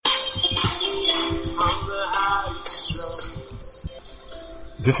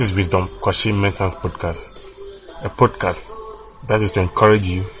This is Wisdom Kwashi Mensah's podcast, a podcast that is to encourage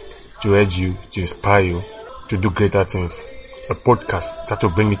you, to urge you, to inspire you to do greater things, a podcast that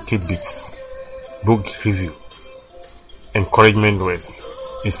will bring you tidbits, book review, encouragement words,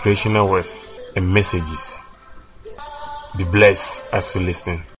 inspirational words, and messages. Be blessed as you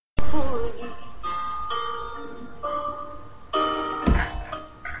listen.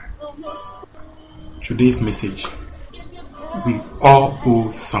 Today's message: we all owe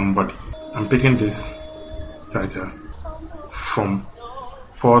somebody. I'm taking this title from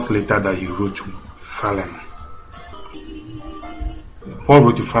Paul's letter that he wrote to Philemon. Paul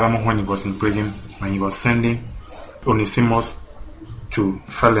wrote to Philemon when he was in prison, when he was sending Onesimus to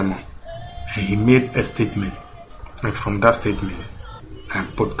Philemon, and he made a statement. And from that statement, I'm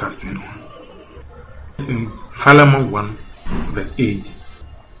podcasting on. In Philemon 1, verse 8,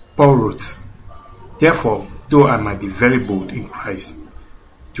 Paul wrote, "Therefore, though I might be very bold in Christ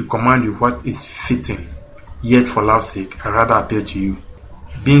to command you what is fitting, yet for love's sake I rather appeal to you,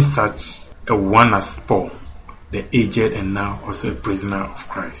 being such a one as Paul, the aged and now also a prisoner of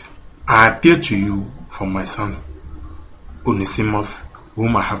Christ. I appeal to you for my son Onesimus,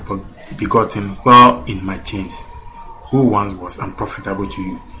 whom I have begotten well in my chains, who once was unprofitable to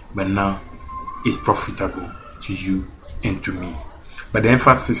you, but now is profitable to you and to me." But the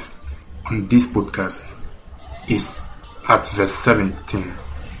emphasis on this podcast is at verse 17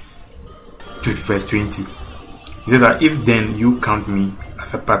 to verse 20. He said that if then you count me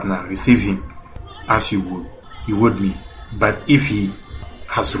as a partner, receive him as you would me. But if he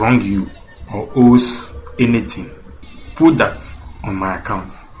has wronged you or owes anything, put that on my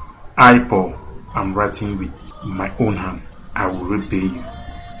account. I, Paul, am writing with my own hand. I will repay you.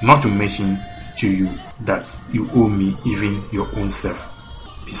 Not to mention to you that you owe me even your own self.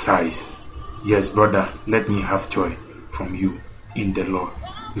 Besides, yes, brother, let me have joy from you in the Lord.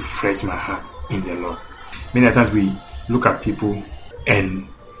 Refresh my heart in the Lord. Many times we look at people and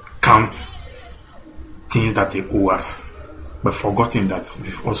count things that they owe us, but forgetting that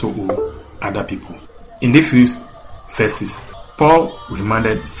we've also owe other people. In these few verses, Paul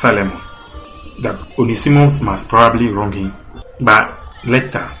reminded Philemon that Onesimus must probably wrong him, but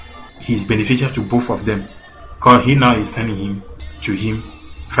later he is beneficial to both of them, because he now is sending him to him,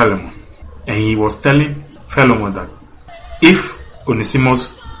 Philemon. And he was telling Philemon that if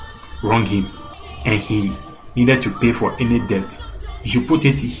Onesimus wronged him and he needed to pay for any debt, he should put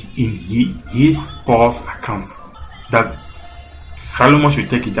it in his Paul's account. That Philemon should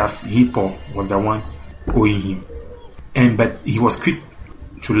take it as he, Paul, was the one owing him. But he was quick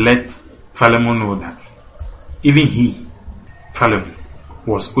to let Philemon know that even he, Philemon,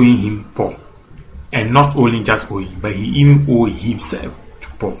 was owing him Paul. And not only just owing, but he even owed himself to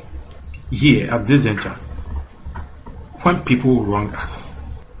Paul. Here at this juncture, when people wrong us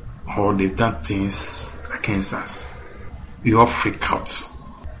or they've done things against us, we all freak out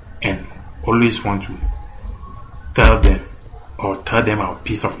and always want to tell them our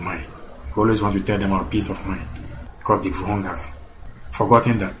peace of mind. We always want to tell them our peace of mind because they've wronged us,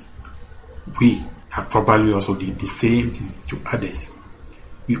 forgetting that we have probably also did the same thing to others.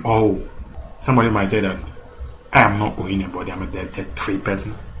 We all, somebody might say that I am not owing anybody, I'm a debt-free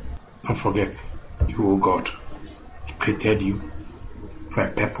person. Don't forget, you owe God. He created you for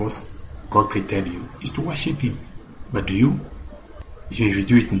a purpose. God created you is to worship Him. But do you? If you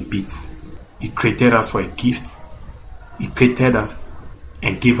do it in bits, He created us for a gift. He created us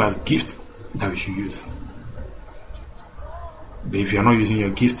and gave us gifts that we should use. But if you are not using your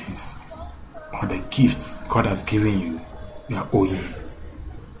giftings or the gifts God has given you, you are owing Him.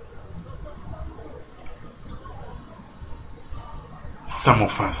 Some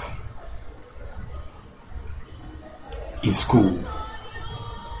of us in school,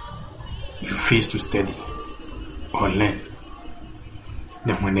 we refuse to study or learn.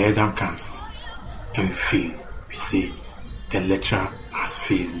 Then when the exam comes and we fail, we say, the lecturer has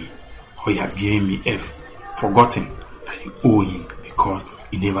failed me or he has given me F, forgotten that you owe him because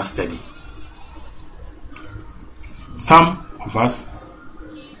he never studied. Some of us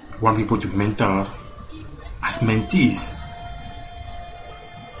want people to mentor us. As mentees,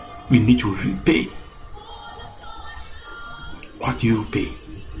 we need to repay. What do you pay?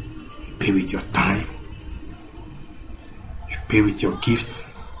 You pay with your time. You pay with your gifts.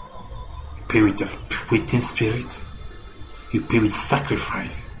 You pay with your waiting spirit. You pay with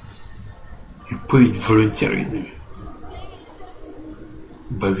sacrifice. You pay with volunteerism.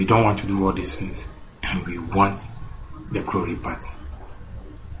 But we don't want to do all these things. And we want the glory part.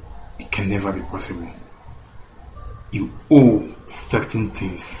 It can never be possible. You owe certain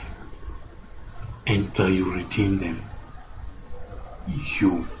things until you redeem them,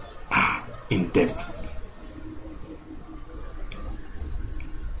 you are in debt.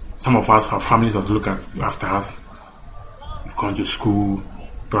 Some of us, our families have to look after us. We've gone to school.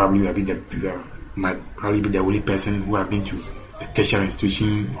 Probably might probably be the only person who has been to a tertiary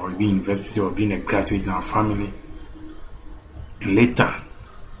institution or be university or being a graduate in our family. And later,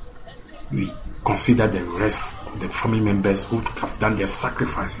 we consider the rest of the family members who have done their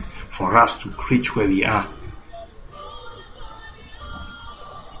sacrifices for us to reach where we are,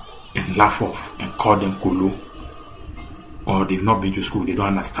 and laugh off and call them kolo, or they've not been to school, they don't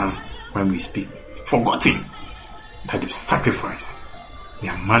understand when we speak, forgetting that they've sacrificed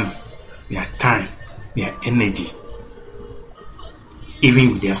their money, their time, their energy,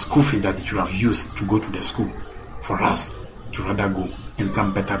 even with their school fees that they should have used to go to the school, for us to rather go and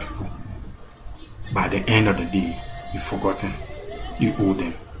become better people. By the end of the day, you've forgotten. You owe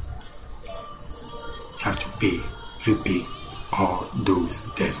them. You have to repay all those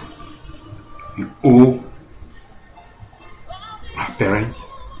debts. You owe our parents,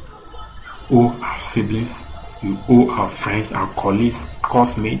 owe our siblings, you owe our friends, our colleagues,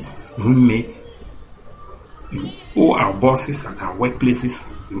 classmates, roommates, you owe our bosses at our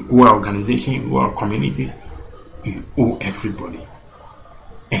workplaces, you owe our organization, you owe our communities, you owe everybody.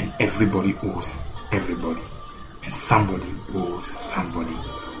 And everybody owes everybody. And somebody owes somebody.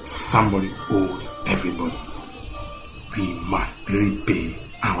 Somebody owes everybody. We must repay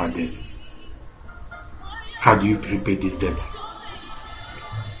our debt. How do you repay this debt?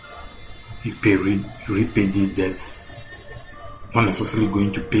 You repay these debts, not necessarily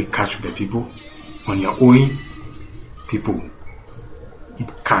going to pay cash to the people. When you're owing people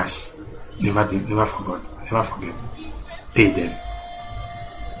cash, never forget, pay them.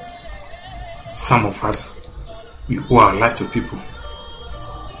 Some of us, we owe our lives to people.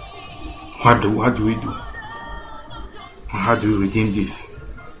 What do we do? How do we redeem this?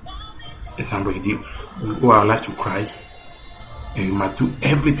 We owe our life to Christ, and we must do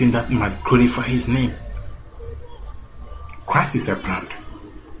everything that must glorify His name. Christ is a brand,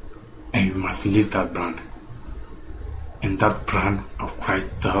 and you must live that brand. And that brand of Christ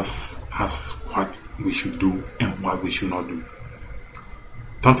tells us what we should do and what we should not do.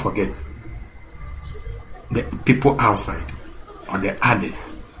 Don't forget, the people outside or the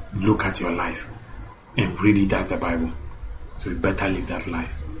others look at your life and really that's the Bible. So you better live that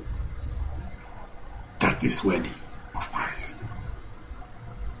life. That is worthy of Christ.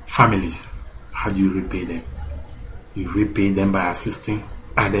 Families, how do you repay them? You repay them by assisting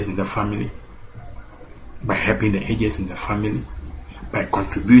others in the family, by helping the agents in the family, by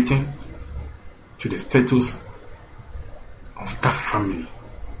contributing to the status of that family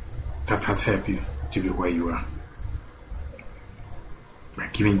that has helped you to be where you are. By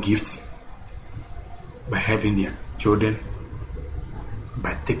giving gifts, by helping their children,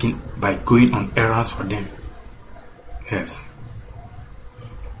 by going on errands for them, helps.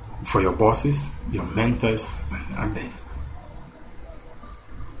 For your bosses, your mentors, and others,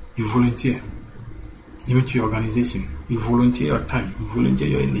 you volunteer. Even to your organization, you volunteer your time, you volunteer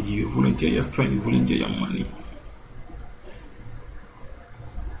your energy, you volunteer your strength, you volunteer your money.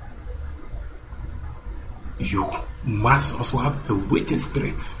 You must also have a waiting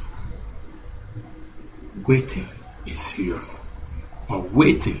spirit. Waiting is serious, or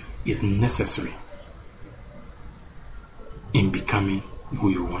waiting is necessary in becoming who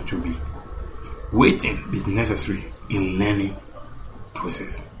you want to be. Waiting is necessary in learning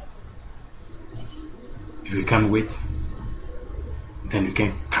process. If you can't wait, then you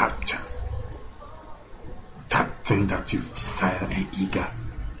can capture that thing that you desire and eager.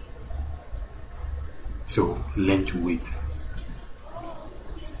 So learn to wait.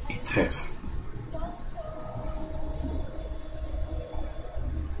 It helps.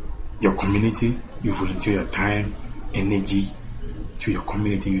 Your community, you volunteer your time, energy to your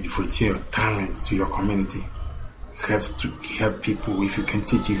community, you volunteer your talent to your community. Helps to help people. If you can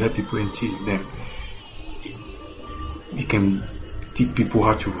teach, you help people and teach them. You can teach people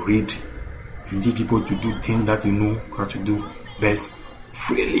how to read and teach people to do things that you know how to do best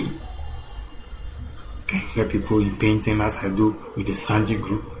freely. You can help people in painting as I do with the Sanji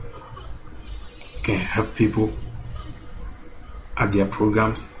group. You can help people at their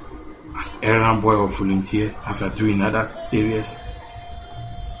programs as errand boy or volunteer as I do in other areas.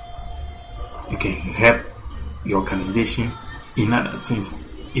 You can help your organization in other things,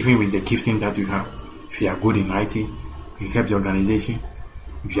 even with the gifting that you have. If you are good in IT, you help the organization.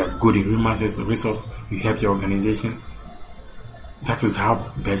 If you are good in human resource, you help the organization. That is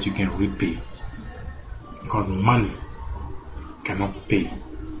how best you can repay. Because money cannot pay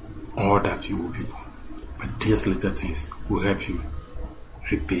all that you owe people. But these little things will help you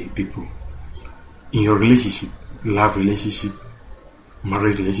repay people. In your relationship, love relationship,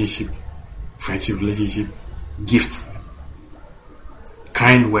 marriage relationship, friendship relationship, gifts,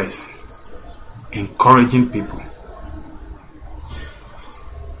 kind words, encouraging people,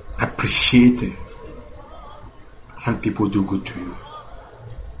 appreciating when people do good to you.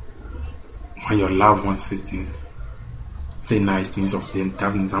 When your loved ones say things, say nice things of them,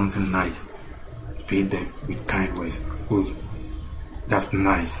 tell them something nice, pay them with kind words. Oh, that's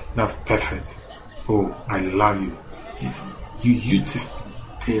nice, that's perfect. Oh, I love you. You use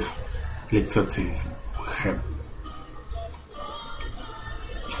these little things will help.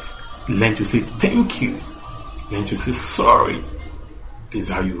 Learn to say thank you. Learn to say sorry. This is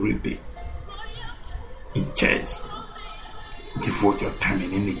how you repay. In church, devote your time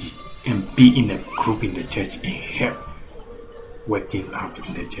and energy and be in a group in the church and help work things out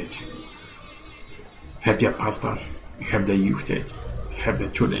in the church. Help your pastor, help the youth church, help the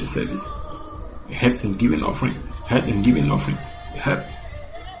children's service, help in giving offering, help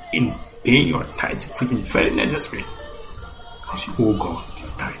in paying your tithe, which is very necessary. Because you owe God your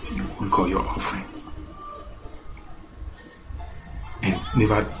tithe, you owe God your offering. And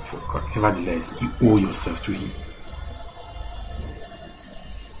nevertheless, you owe yourself to Him.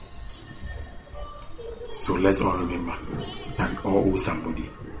 So let's all remember that we all owe somebody,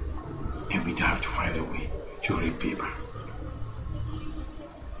 and we have to find a way to repay back.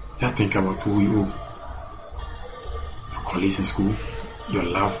 Just think about who you owe. Your colleagues in school, your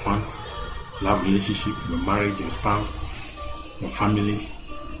loved ones, love relationship, your marriage, your spouse, your families,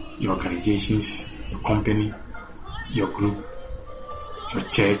 your organizations, your company, your group, your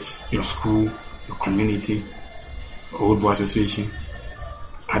church, your school, your community, your old boy association,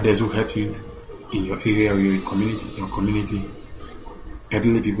 others who help you in your area or your community,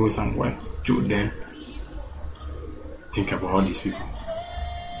 elderly people somewhere, children. Think about all these people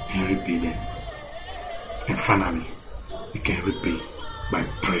and repay them. And finally, you can repay by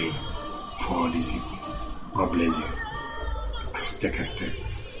praying for all these people. God bless you as you take a step.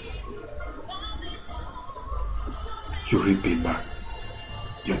 You repay back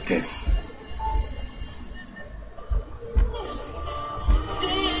your debts.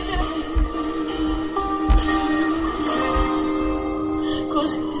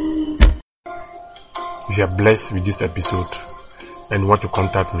 If you are blessed with this episode and want to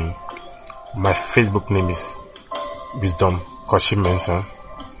contact me, my Facebook name is Wisdom Koshi Mensah.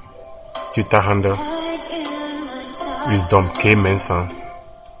 Twitter handle Wisdom K Mensah.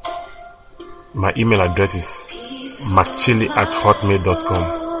 My email address is macchili@hotmail.com.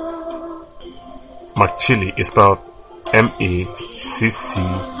 Macchili is spelled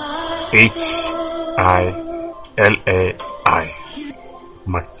MACCHILLAI.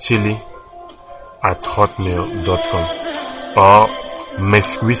 Macchili@hotmail.com or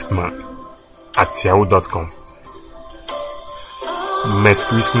mesquisma@yahoo.com.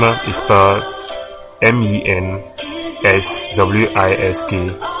 Mesquisma is spelled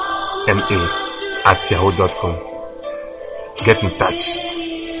MENSWISKMA @yahoo.com. Get in touch